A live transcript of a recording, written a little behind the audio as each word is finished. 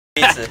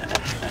意思。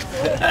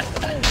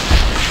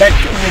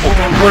我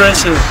不认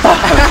识。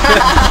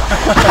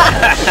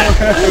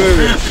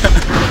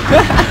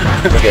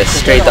Okay,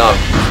 straight dog.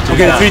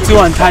 Okay, 3, 2,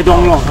 1,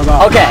 Taitung long，好不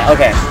好 Okay,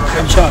 okay.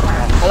 Good shot.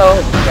 Hello.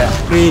 Okay.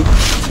 3,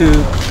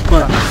 2,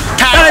 1.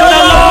 Taitung!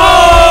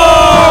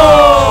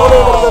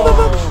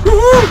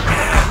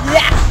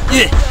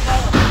 Yeah.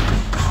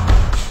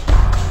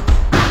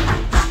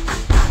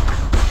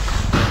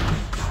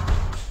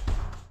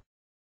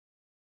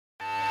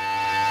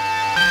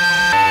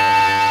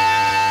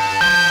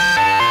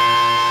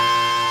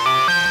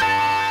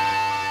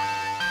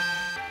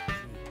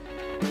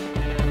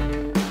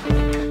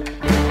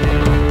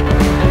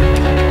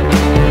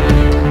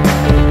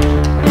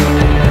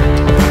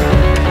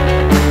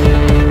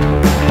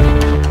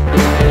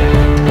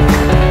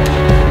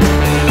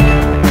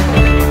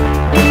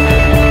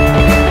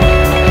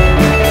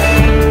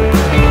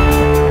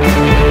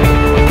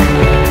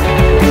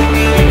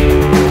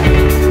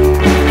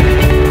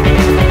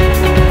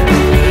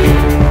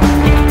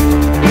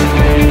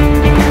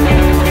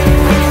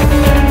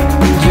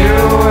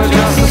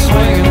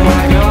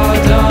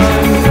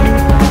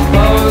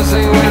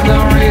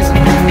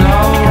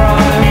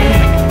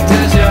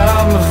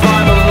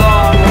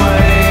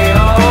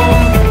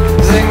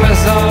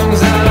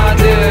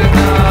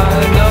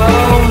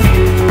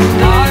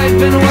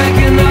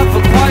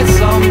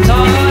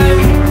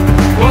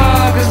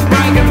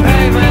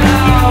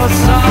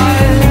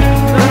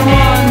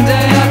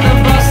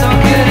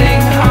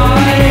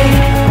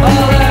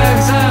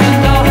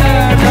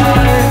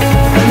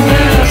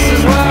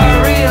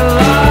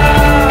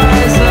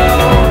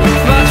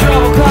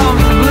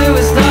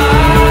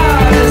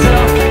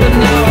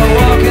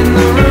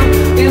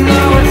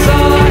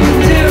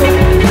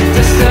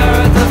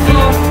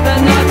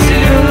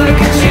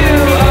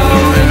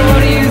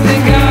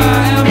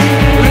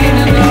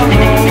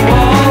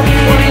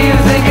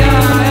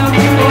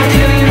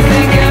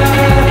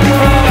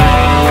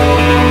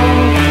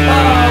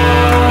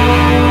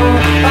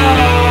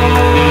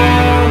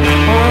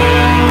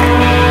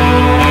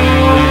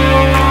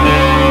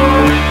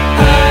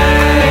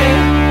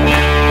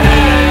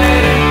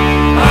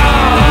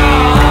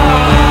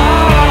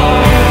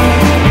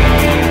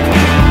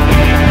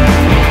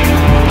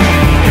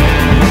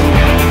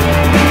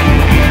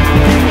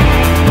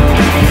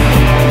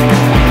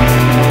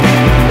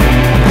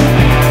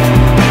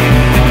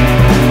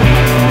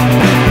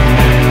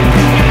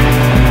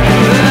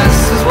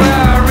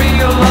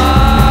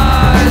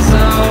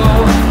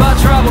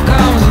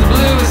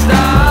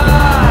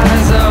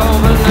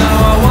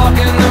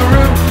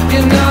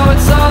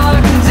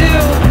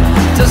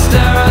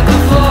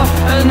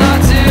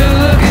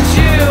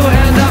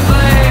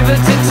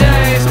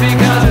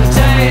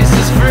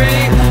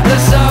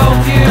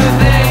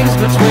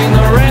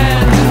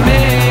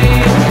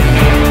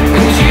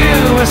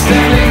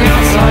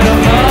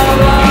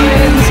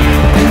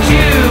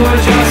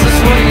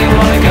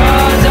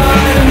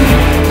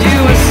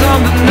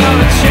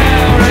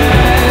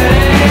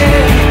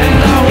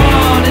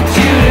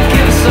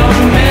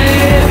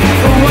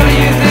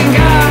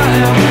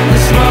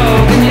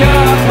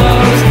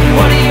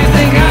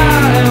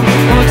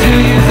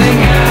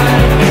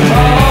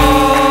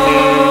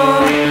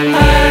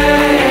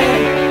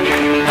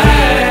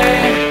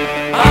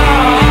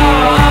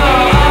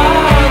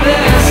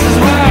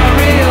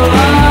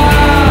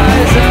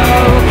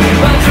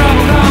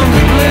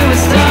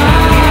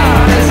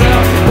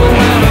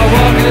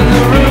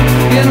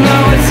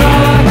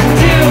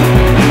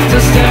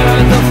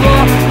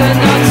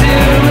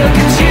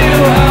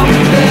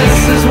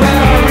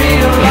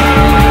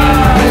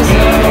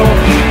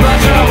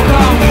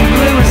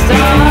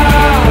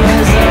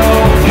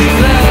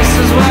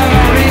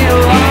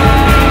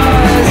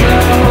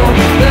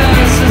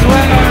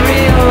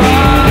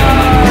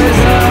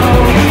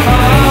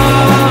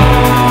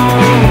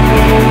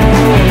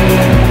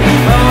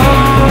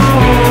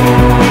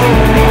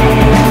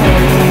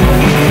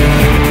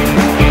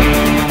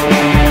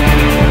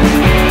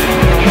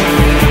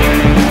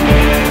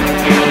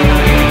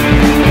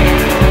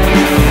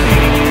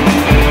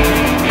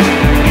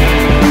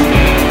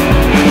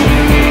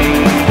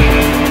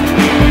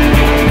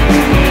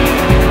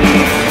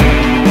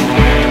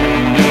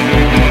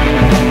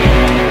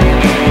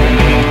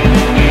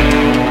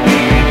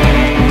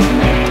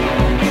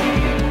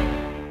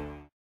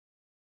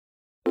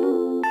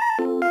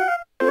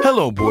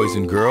 Hello, boys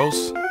and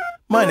girls.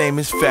 My name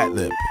is Fat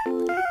Lip,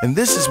 and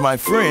this is my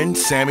friend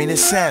Sammy the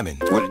Salmon.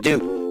 What it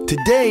do?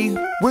 Today,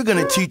 we're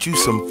gonna teach you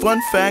some fun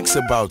facts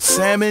about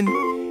salmon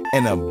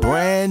and a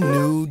brand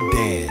new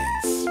dance.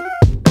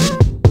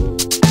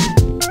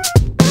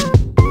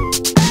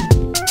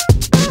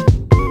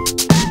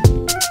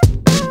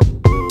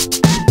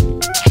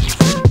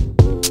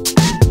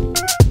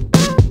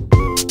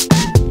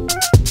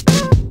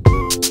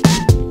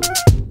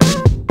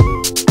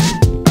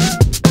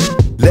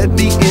 Let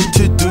me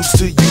introduce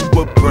to you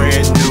a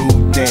brand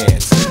new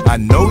dance. I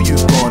know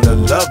you're gonna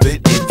love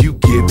it if you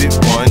give it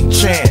one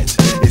chance.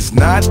 It's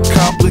not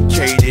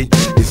complicated,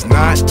 it's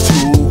not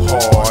too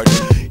hard.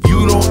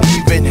 You don't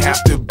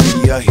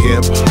a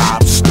hip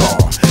hop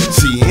star.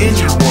 See,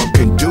 anyone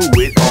can do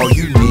it, all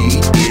you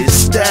need is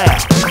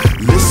style.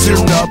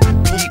 Listen up,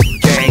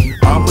 peep gang,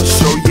 I'ma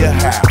show you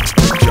how.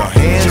 Put your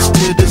hands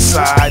to the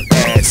side,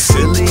 as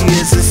silly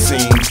as it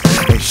seems,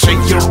 and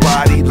shake your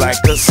body like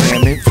a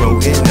salmon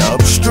floating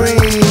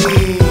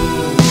upstream.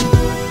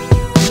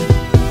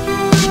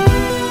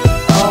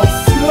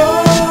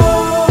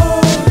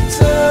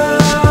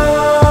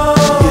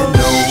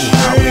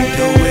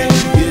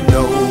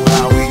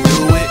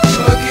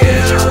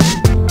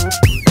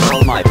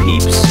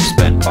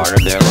 Part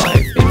of their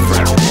life in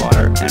fresh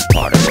water and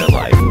part of their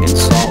life in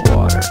salt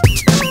water.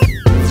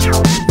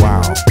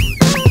 Wow,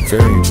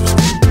 very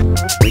interesting.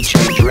 We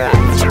change rack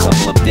a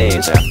couple of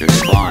days after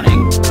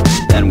spawning,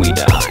 then we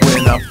die.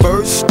 When I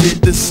first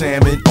did the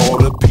salmon, all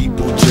the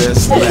people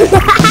just laughed.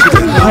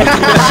 Then I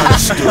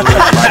understood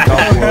like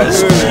I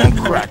was on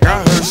crack.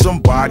 I heard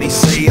somebody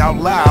say out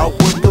loud,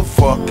 what the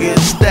fuck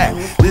is that?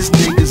 This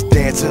nigga's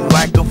dancing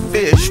like a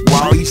fish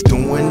while he's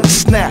doing the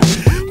snap.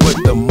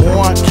 But the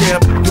more I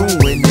kept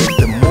doing it,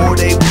 the more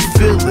they was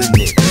feeling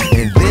it.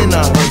 And then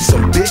I heard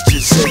some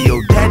bitches say, yo,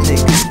 that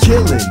nigga's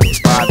killing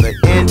it. By the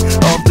end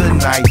of the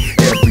night,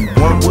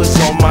 everyone was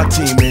on my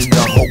team, and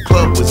the whole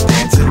club was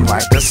dancing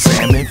like a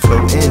salmon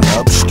floating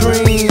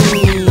upstream.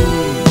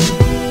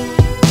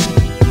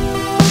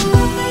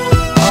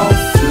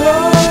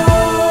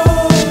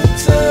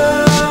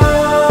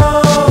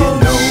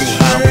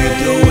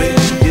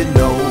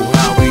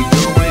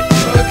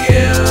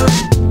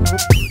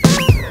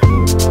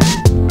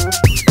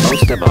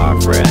 Of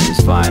our friends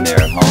find their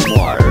home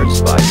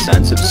waters by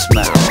sense of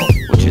smell,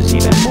 which is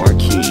even more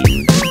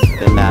keen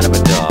than that of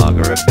a dog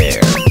or a bear.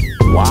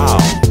 Wow!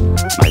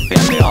 My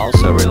family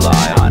also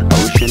rely on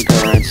ocean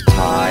currents,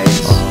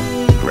 tides,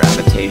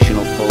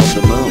 gravitational pull of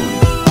the moon.